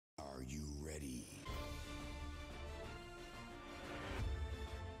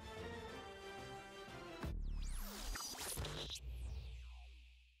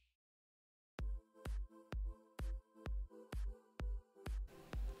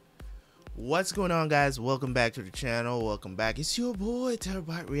What's going on, guys? Welcome back to the channel. Welcome back. It's your boy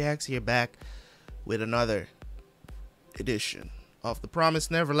Terabyt Reacts here, back with another edition of the Promised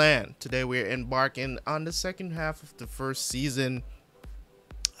Neverland. Today we're embarking on the second half of the first season.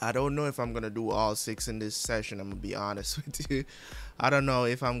 I don't know if I'm gonna do all 6 in this session. I'm gonna be honest with you. I don't know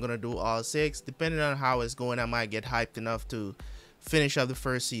if I'm gonna do all 6. Depending on how it's going, I might get hyped enough to finish up the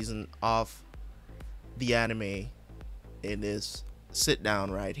first season of the anime in this sit down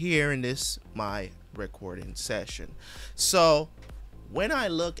right here in this my recording session. So when I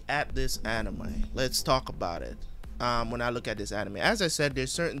look at this anime, let's talk about it. When I look at this anime, as I said, there's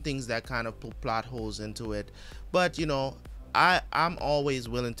certain things that kind of put plot holes into it, but you know, I'm always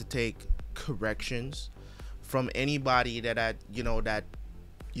willing to take corrections from anybody that I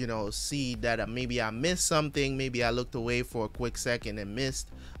see that maybe I missed something, maybe I looked away for a quick second and missed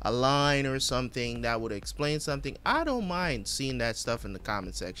a line or something that would explain something. I don't mind seeing that stuff in the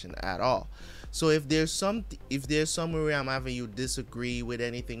comment section at all. So if there's somewhere where I'm having you disagree with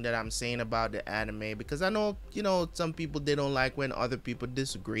anything that I'm saying about the anime, because I know, you know, some people, they don't like when other people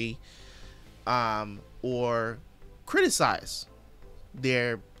disagree or criticize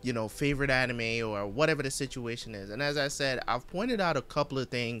their favorite anime or whatever the situation is. And as I said, I've pointed out a couple of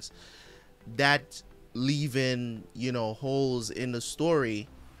things that leave in holes in the story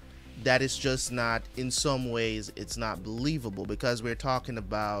that is just not, in some ways it's not believable, because we're talking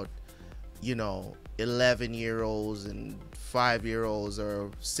about 11-year-olds and 5-year-olds or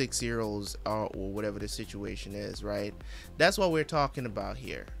 6-year-olds or whatever the situation is, right? That's what we're talking about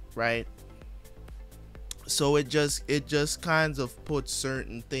here, right? So it just kind of puts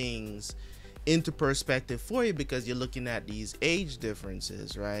certain things into perspective for you, because you're looking at these age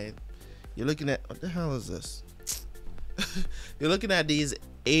differences, right? You're looking at, what the hell is this? You're looking at these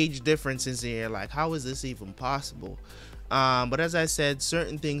age differences here, like, how is this even possible? But as I said,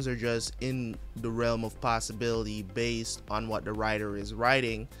 certain things are just in the realm of possibility based on what the writer is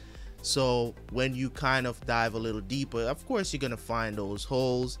writing. So when you kind of dive a little deeper, of course you're gonna find those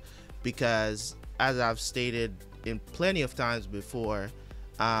holes, because as I've stated in plenty of times before,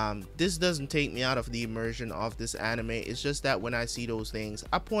 this doesn't take me out of the immersion of this anime. It's just that when I see those things,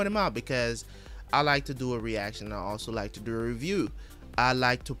 I point them out, because I like to do a reaction. I also like to do a review. I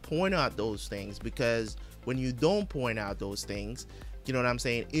like to point out those things, because when you don't point out those things, you know what I'm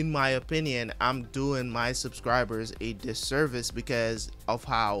saying, in my opinion, I'm doing my subscribers a disservice, because of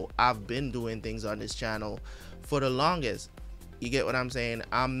how I've been doing things on this channel for the longest. You get what I'm saying?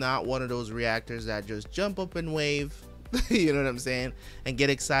 I'm not one of those reactors that just jump up and wave, you know what I'm saying, and get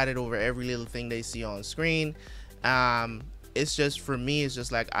excited over every little thing they see on screen. It's just, for me, it's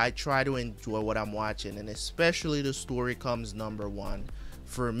just like, I try to enjoy what I'm watching, and especially the story comes number one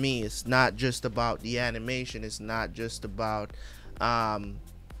for me. It's not just about the animation, it's not just about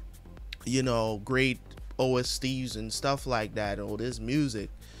great OSTs and stuff like that, or this music,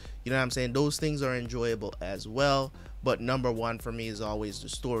 you know what I'm saying. Those things are enjoyable as well, but number one for me is always the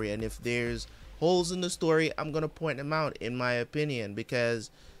story. And if there's holes in the story, I'm gonna point them out, in my opinion,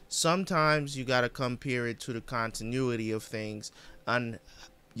 because sometimes you gotta compare it to the continuity of things, and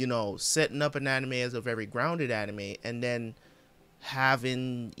setting up an anime as a very grounded anime, and then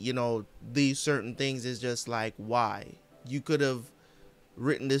having these certain things is just like, why? You could have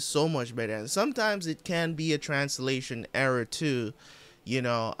written this so much better. And sometimes it can be a translation error too,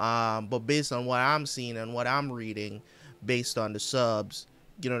 but based on what I'm seeing and what I'm reading, based on the subs,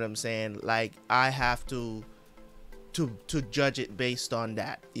 you know what I'm saying, like, I have to judge it based on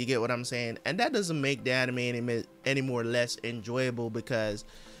that. You get what I'm saying? And that doesn't make the anime any more less enjoyable, because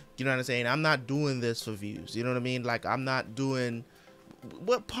you know what I'm saying, I'm not doing this for views, you know what I mean? Like, I'm not doing,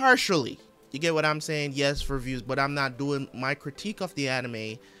 well, partially, you get what I'm saying, yes, for views, but I'm not doing, my critique of the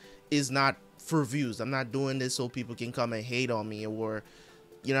anime is not for views. I'm not doing this so people can come and hate on me, or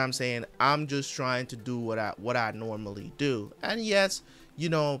you know what I'm saying, I'm just trying to do what I normally do. And yes,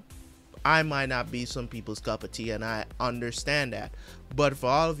 I might not be some people's cup of tea, and I understand that, but for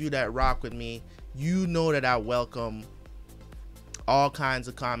all of you that rock with me, you know that I welcome all kinds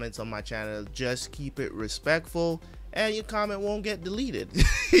of comments on my channel. Just keep it respectful, and your comment won't get deleted.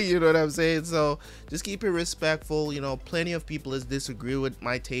 You know what I'm saying? So just keep it respectful. Plenty of people has disagreed with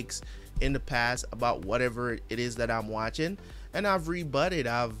my takes in the past about whatever it is that I'm watching, and I've rebutted.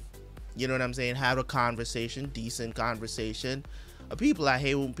 I've, you know what I'm saying, had a conversation, decent conversation. People, I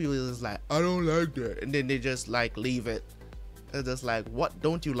hate when people is like, I don't like that, and then they just like leave it. It's just like, what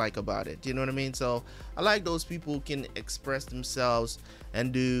don't you like about it? You know what I mean? So I like those people who can express themselves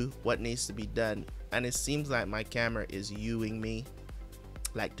and do what needs to be done. And it seems like my camera is U-ing me,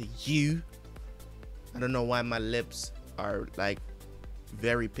 like the I don't know why my lips are like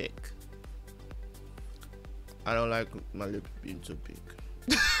very pink. I don't like my lips being too big.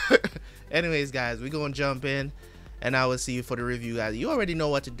 Anyways, guys, we're gonna jump in, and I will see you for the review, guys. You already know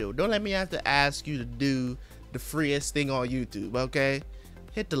what to do. Don't let me have to ask you to do the freest thing on YouTube, okay?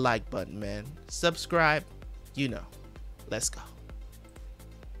 Hit the like button, man. Subscribe, you know. Let's go.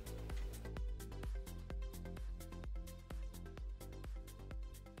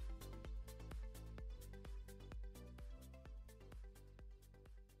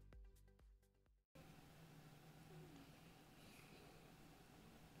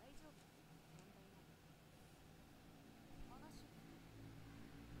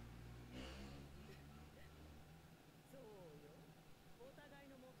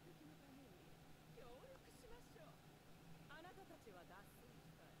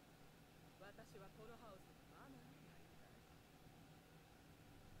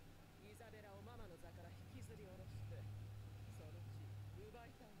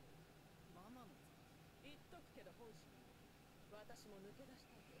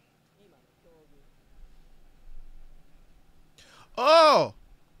 Oh!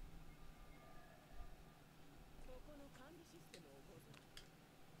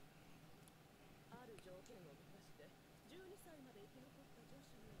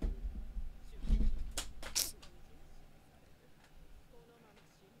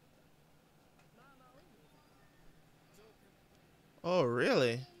 Oh,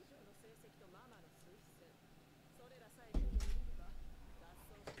 really?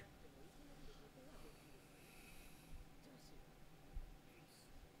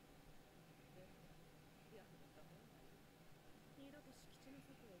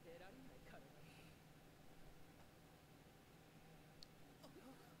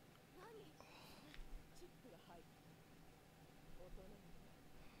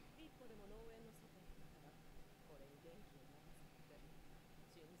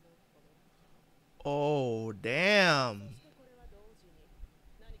 Oh, damn.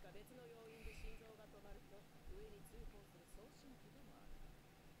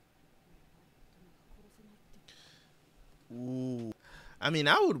 Ooh. I mean,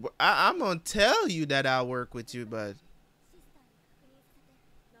 I'm gonna tell you that I'll work with you, but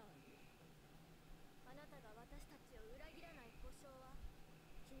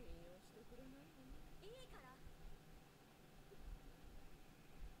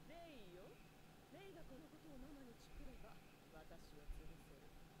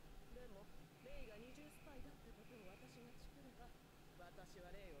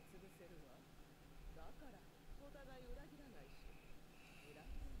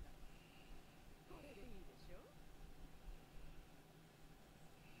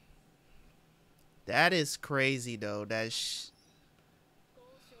that is crazy, though.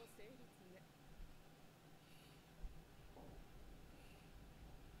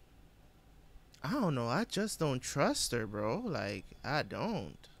 I don't know. I just don't trust her, bro. Like, I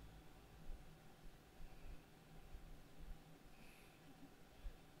don't.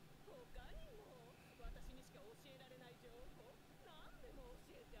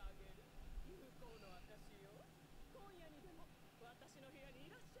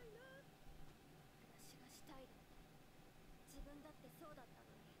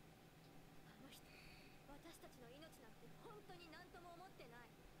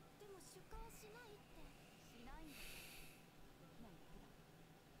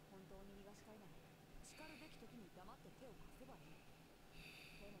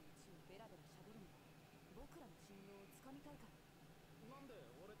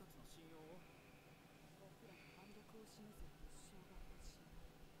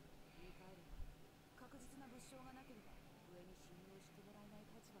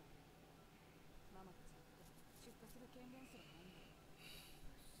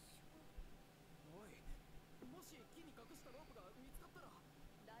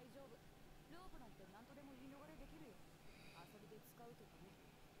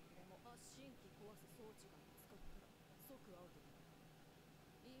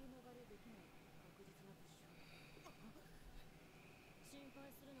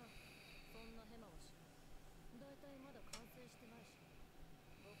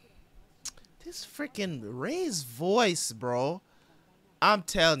 This freaking Ray's voice, bro. I'm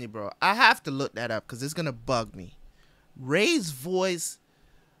telling you, bro. I have to look that up because it's gonna bug me. Ray's voice.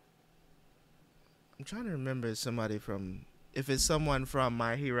 I'm trying to remember somebody from. If it's someone from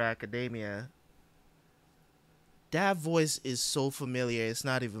My Hero Academia. That voice is so familiar. It's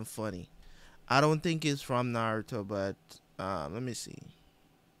not even funny. I don't think it's from Naruto, but let me see.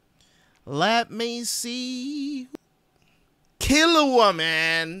 Let me see. Killua,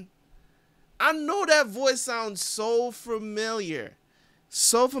 man. I know that voice sounds so familiar.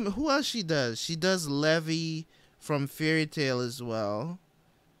 So from who else she does? She does Levy from Fairy Tale as well.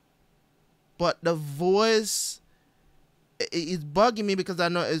 But the voice, it's bugging me because I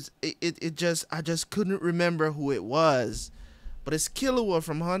know it just I just couldn't remember who it was. But it's Killua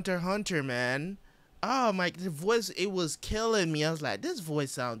from Hunter x Hunter, man. Oh my, the voice, it was killing me. I was like, this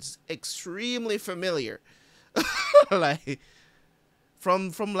voice sounds extremely familiar. Like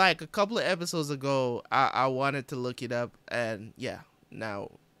from like a couple of episodes ago, I wanted to look it up, and yeah,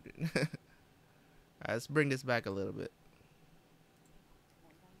 now let's bring this back a little bit.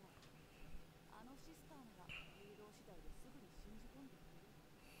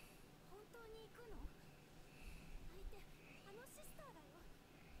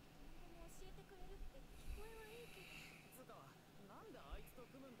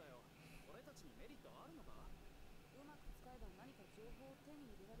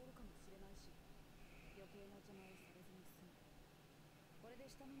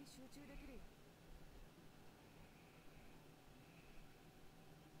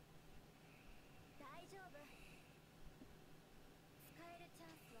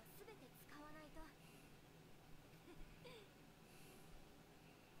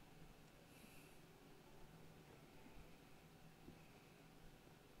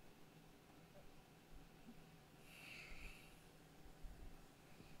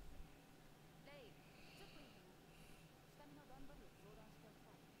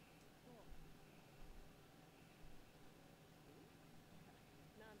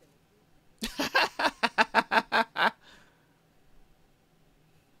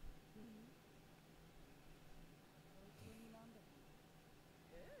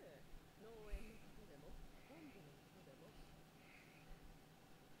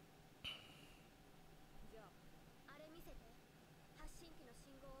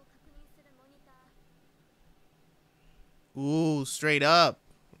 Ooh, straight up,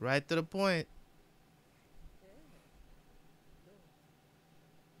 right to the point.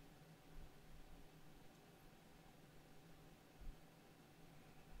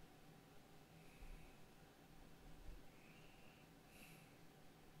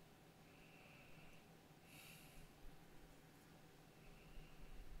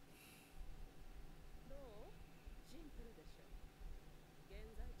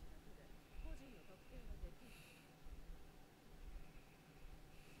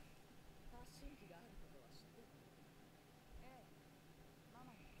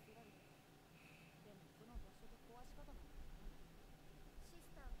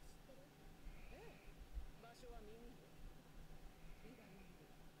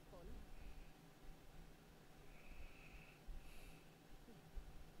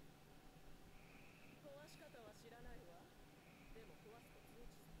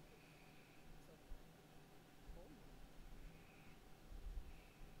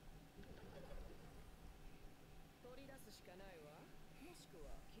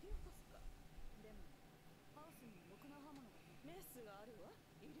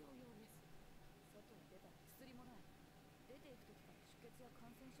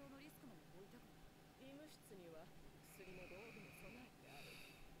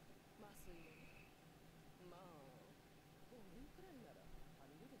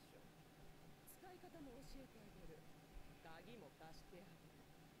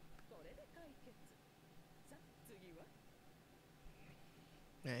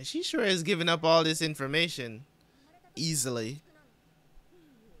 Man, she sure is giving up all this information easily.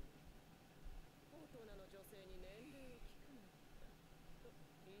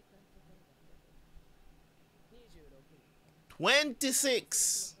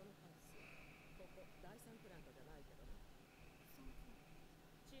 "26."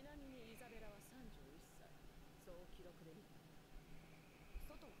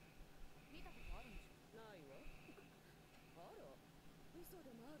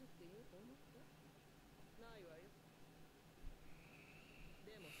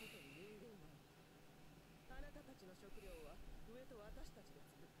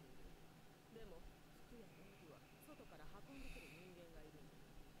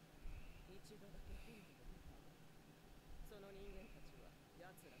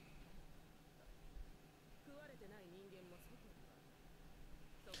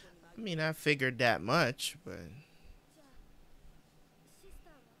 I mean, I figured that much, but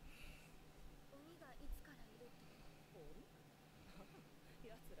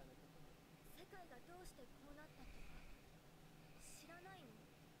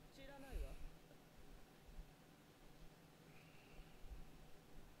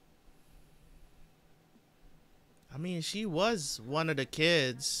I mean, she was one of the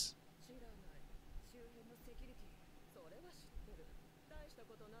kids.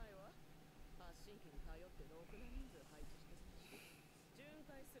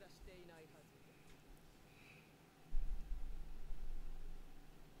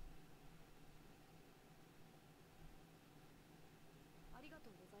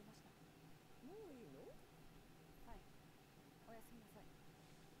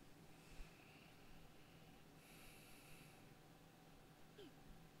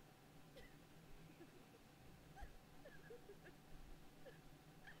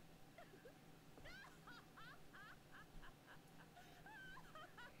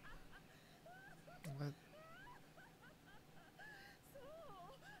 What?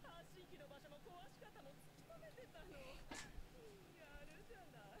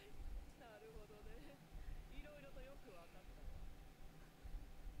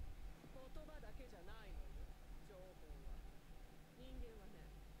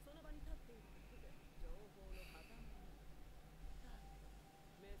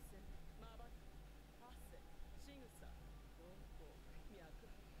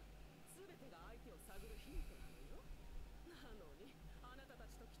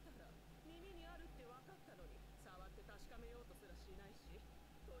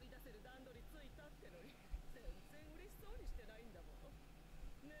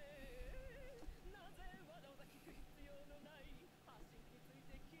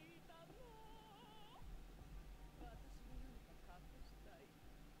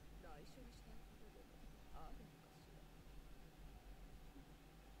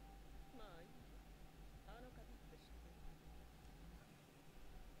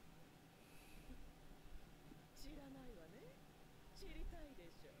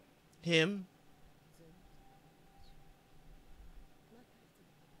 Him?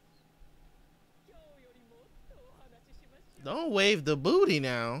 Don't wave the booty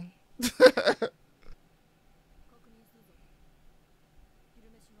now.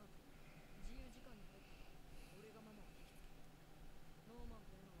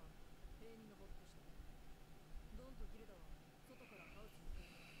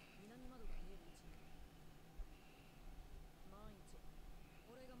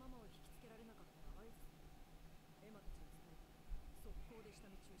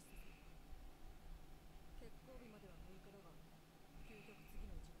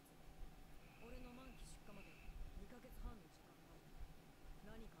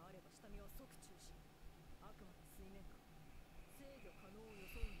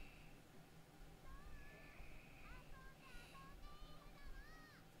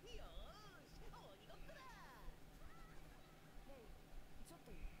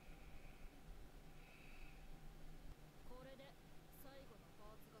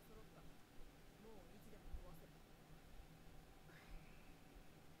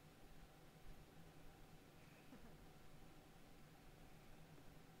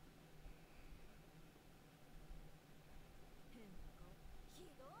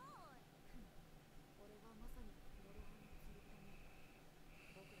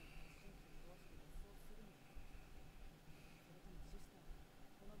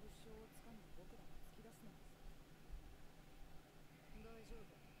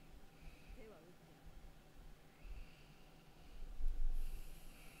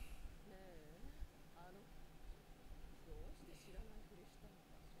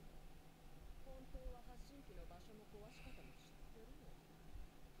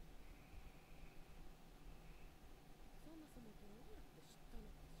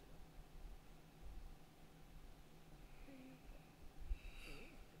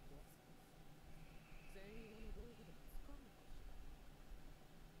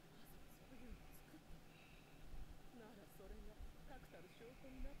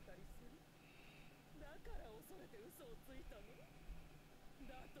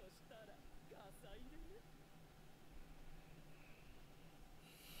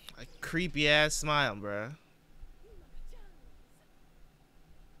 A creepy ass smile, bruh.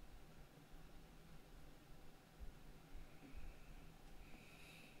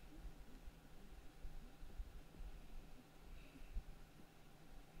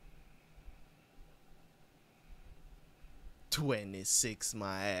 "26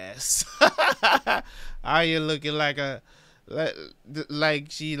 my ass." Are you looking like a like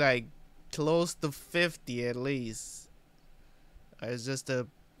she like close to 50 at least? Or it's just a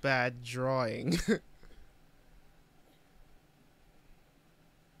bad drawing.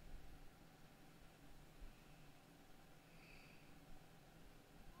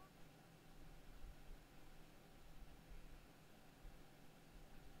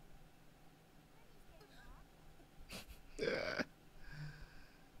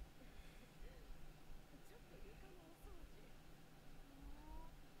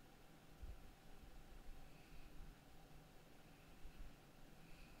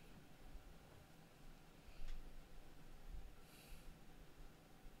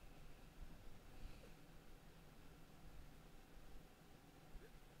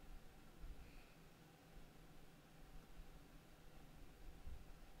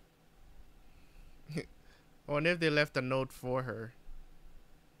 I wonder if they left a note for her.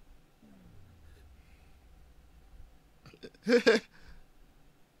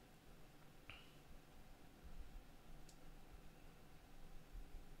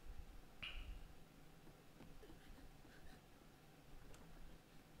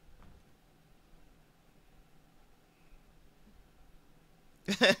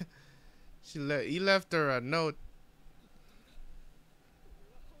 He left her a note.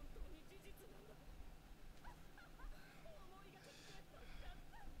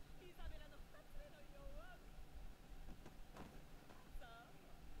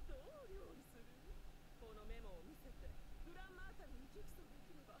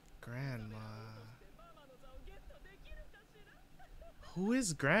 Grandma. Who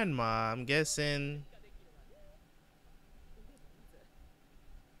is Grandma? I'm guessing.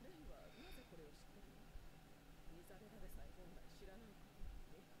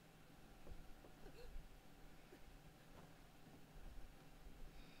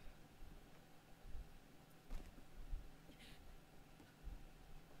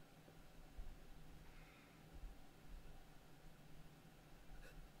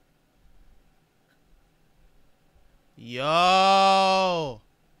 Yo.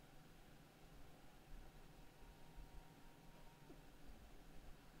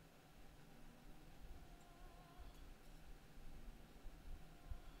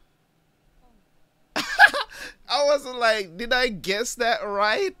 I wasn't like, did I guess that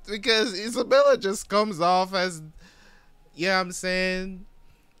right? Because Isabella just comes off as, you know what I'm saying,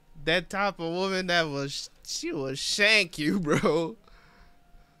 that type of woman that she will shank you, bro.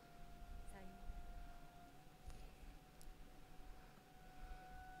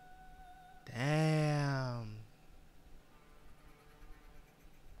 Damn.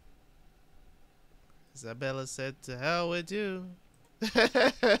 Isabella said, to hell with you.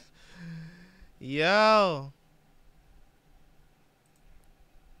 Yo.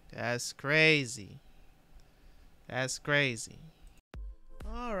 That's crazy. That's crazy.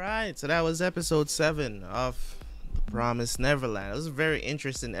 Alright, so that was episode 7 of The Promised Neverland. It was a very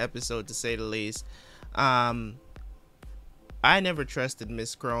interesting episode, to say the least. I never trusted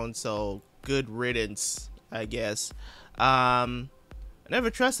Miss Krone, so good riddance, I guess. I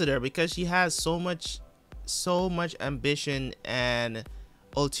never trusted her because she has so much ambition and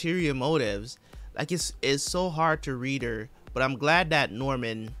ulterior motives. Like, it's so hard to read her, but I'm glad that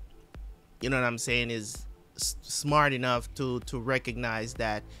Norman, you know what I'm saying, is smart enough to recognize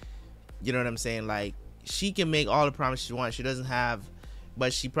that, you know what I'm saying, like, she can make all the promises she wants. She doesn't have,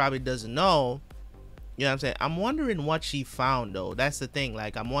 but she probably doesn't know. You know what I'm saying? I'm wondering what she found, though. That's the thing.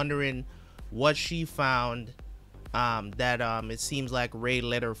 Like, I'm wondering what she found that it seems like Ray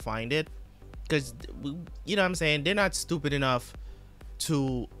let her find it. Because, you know what I'm saying, they're not stupid enough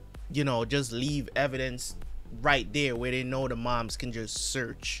to, you know, just leave evidence right there where they know the moms can just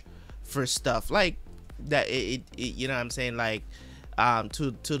search for stuff like that. You know what I'm saying, like,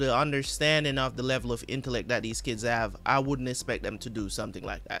 to the understanding of the level of intellect that these kids have, I wouldn't expect them to do something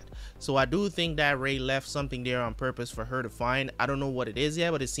like that. So I do think that Ray left something there on purpose for her to find. I don't know what it is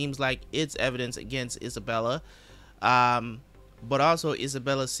yet, but it seems like it's evidence against Isabella. But also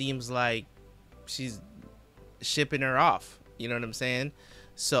Isabella seems like she's shipping her off, you know what I'm saying?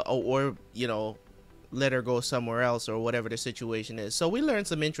 So, or you know, let her go somewhere else, or whatever the situation is. So we learned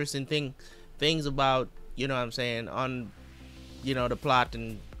some interesting things about, you know what I'm saying, on, you know, the plot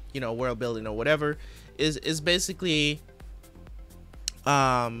and, you know, world building or whatever is basically,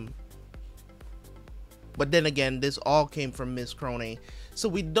 but then again, this all came from Miss Krone, so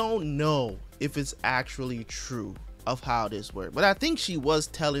we don't know if it's actually true of how this worked. But I think she was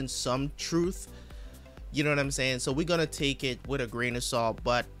telling some truth, you know what I'm saying? So we're gonna take it with a grain of salt,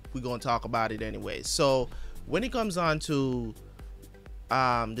 but we're gonna talk about it anyway. So when it comes on to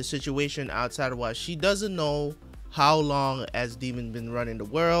the situation outside of what, she doesn't know how long has Demon been running the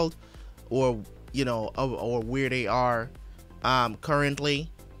world, or, you know, or where they are currently.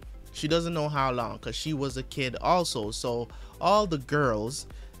 She doesn't know how long, because she was a kid also. So all the girls,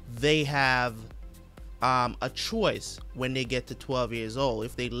 they have a choice when they get to 12 years old.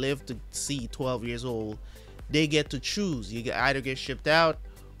 If they live to see 12 years old, they get to choose. You either get shipped out,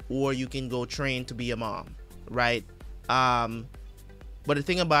 or you can go train to be a mom, right? But the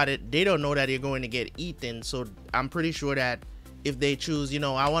thing about it, they don't know that they're going to get eaten. So I'm pretty sure that if they choose, you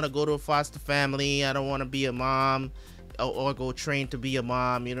know, I want to go to a foster family, I don't want to be a mom, or go train to be a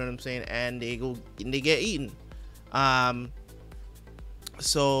mom, you know what I'm saying, and they go and they get eaten.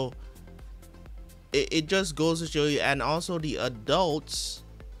 So it just goes to show you. And also the adults,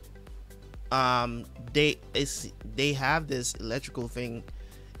 they have this electrical thing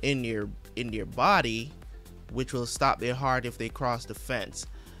in their body, which will stop their heart if they cross the fence.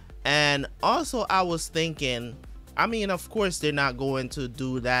 And also I was thinking, I mean, of course they're not going to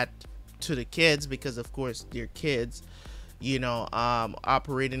do that to the kids, because of course they're kids, you know,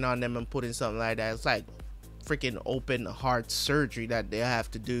 operating on them and putting something like that, it's like freaking open heart surgery that they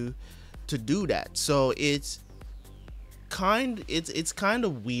have to do that. So it's kind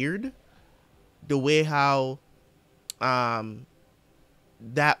of weird the way how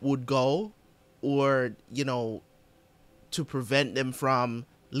that would go, or, you know, to prevent them from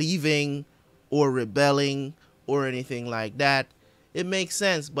leaving or rebelling or anything like that. It makes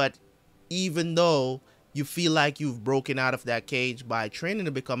sense, but even though you feel like you've broken out of that cage by training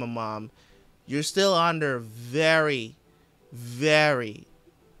to become a mom, you're still under very, very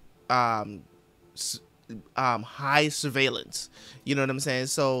high surveillance. You know what I'm saying?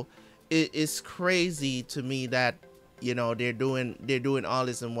 So it's crazy to me that, you know, they're doing all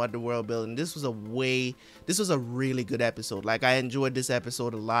this in what the world building. This was a really good episode. Like, I enjoyed this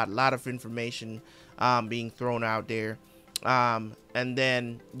episode a lot of information being thrown out there. And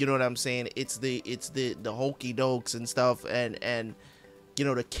then, you know what I'm saying, it's the hokey dokes and stuff, and you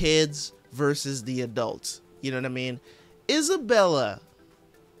know, the kids versus the adults. You know what I mean? Isabella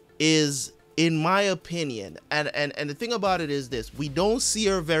is, in my opinion, and the thing about it is this: we don't see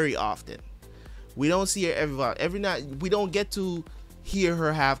her very often. We don't see her every night. We don't get to hear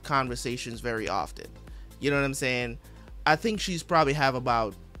her have conversations very often. You know what I'm saying? I think she's probably have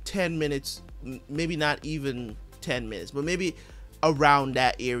about 10 minutes, maybe not even 10 minutes, but maybe around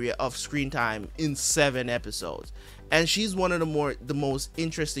that area of screen time in 7 episodes. And she's one of the most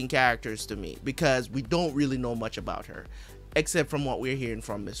interesting characters to me, because we don't really know much about her, except from what we're hearing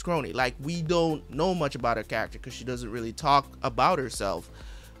from Miss Krone. Like, we don't know much about her character because she doesn't really talk about herself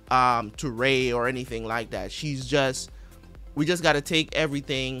to Ray or anything like that. We just got to take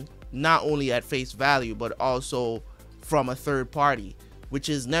everything not only at face value, but also from a third party, which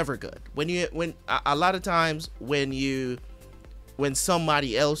is never good. When a lot of times when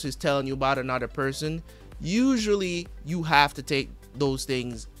somebody else is telling you about another person, usually you have to take those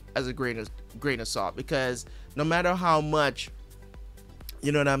things as a grain of salt, because no matter how much,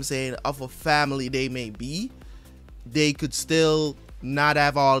 you know what I'm saying, of a family they may be, they could still not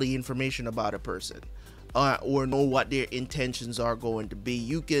have all the information about a person, or know what their intentions are going to be.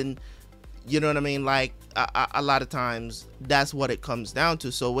 You know what I mean, like a lot of times that's what it comes down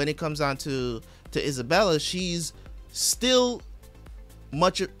to. So when it comes down to Isabella, there's still a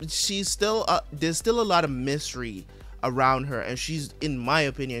lot of mystery around her, and she's, in my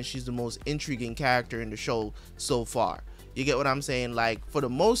opinion, she's the most intriguing character in the show so far. You get what I'm saying? Like, for the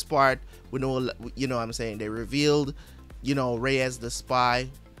most part, we know, you know what I'm saying, they revealed, you know, Ray as the spy.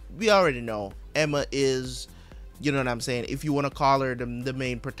 We already know Emma is, you know what I'm saying, if you want to call her the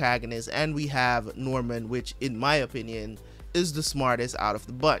main protagonist, and we have Norman, which in my opinion is the smartest out of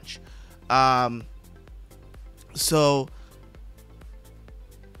the bunch. So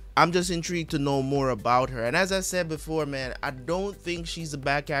I'm just intrigued to know more about her. And as I said before, man, I don't think she's a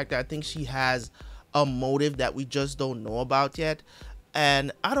bad character. I think she has a motive that we just don't know about yet.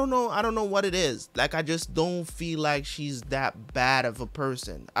 And I don't know what it is. Like, I just don't feel like she's that bad of a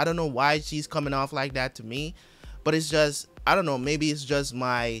person. I don't know why she's coming off like that to me, but it's just, I don't know, maybe it's just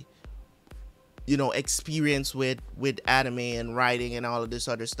my, you know, experience with anime and writing and all of this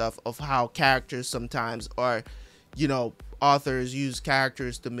other stuff, of how characters sometimes are, you know, authors use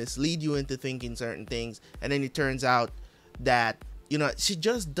characters to mislead you into thinking certain things, and then it turns out that, you know, she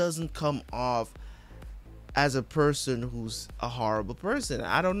just doesn't come off as a person who's a horrible person.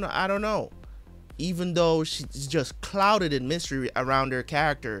 I don't know. Even though she's just clouded in mystery around her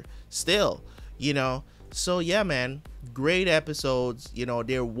character still, you know. So yeah, man, great episodes. You know,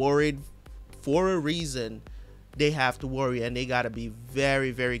 they're worried for a reason. They have to worry, and they got to be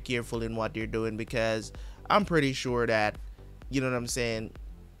very, very careful in what they're doing, because I'm pretty sure that, you know what I'm saying,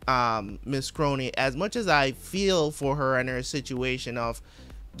 Miss Krone, as much as I feel for her and her situation of,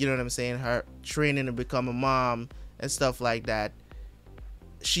 you know what I'm saying, her training to become a mom and stuff like that,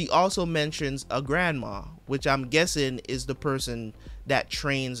 she also mentions a grandma, which I'm guessing is the person that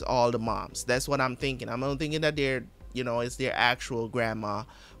trains all the moms. That's what I'm thinking. I'm not thinking that they're, you know, it's their actual grandma,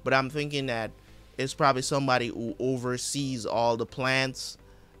 but I'm thinking that it's probably somebody who oversees all the plants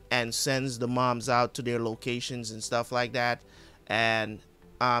and sends the moms out to their locations and stuff like that. And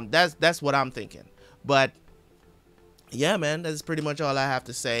that's what I'm thinking. But yeah, man, that's pretty much all I have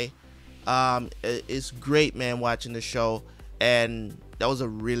to say. It's great, man, watching the show, and that was a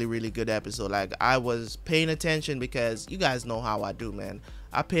really, really good episode. Like, I was paying attention, because you guys know how I do, man.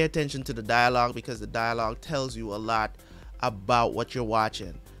 I pay attention to the dialogue, because the dialogue tells you a lot about what you're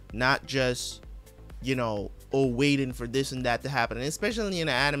watching, not just, you know, or waiting for this and that to happen, and especially in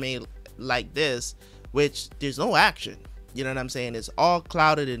an anime like this, which there's no action. You know what I'm saying? It's all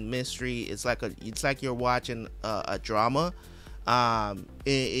clouded in mystery. It's like you're watching a drama, and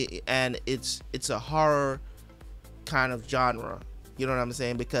it's a horror kind of genre. You know what I'm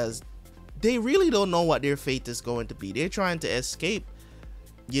saying? Because they really don't know what their fate is going to be. They're trying to escape,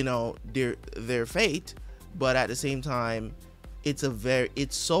 you know, their fate, but at the same time, it's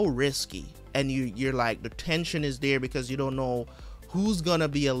so risky, and you're like, the tension is there because you don't know who's gonna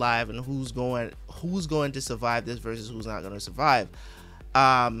be alive and who's going to survive this versus who's not gonna survive.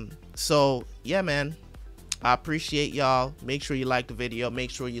 So yeah, man, I appreciate y'all. Make sure you like the video, make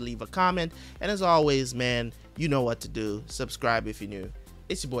sure you leave a comment, and as always, man, you know what to do. Subscribe if you're new.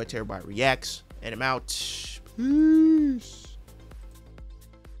 It's your boy Terabyt Reacts, and I'm out. Peace.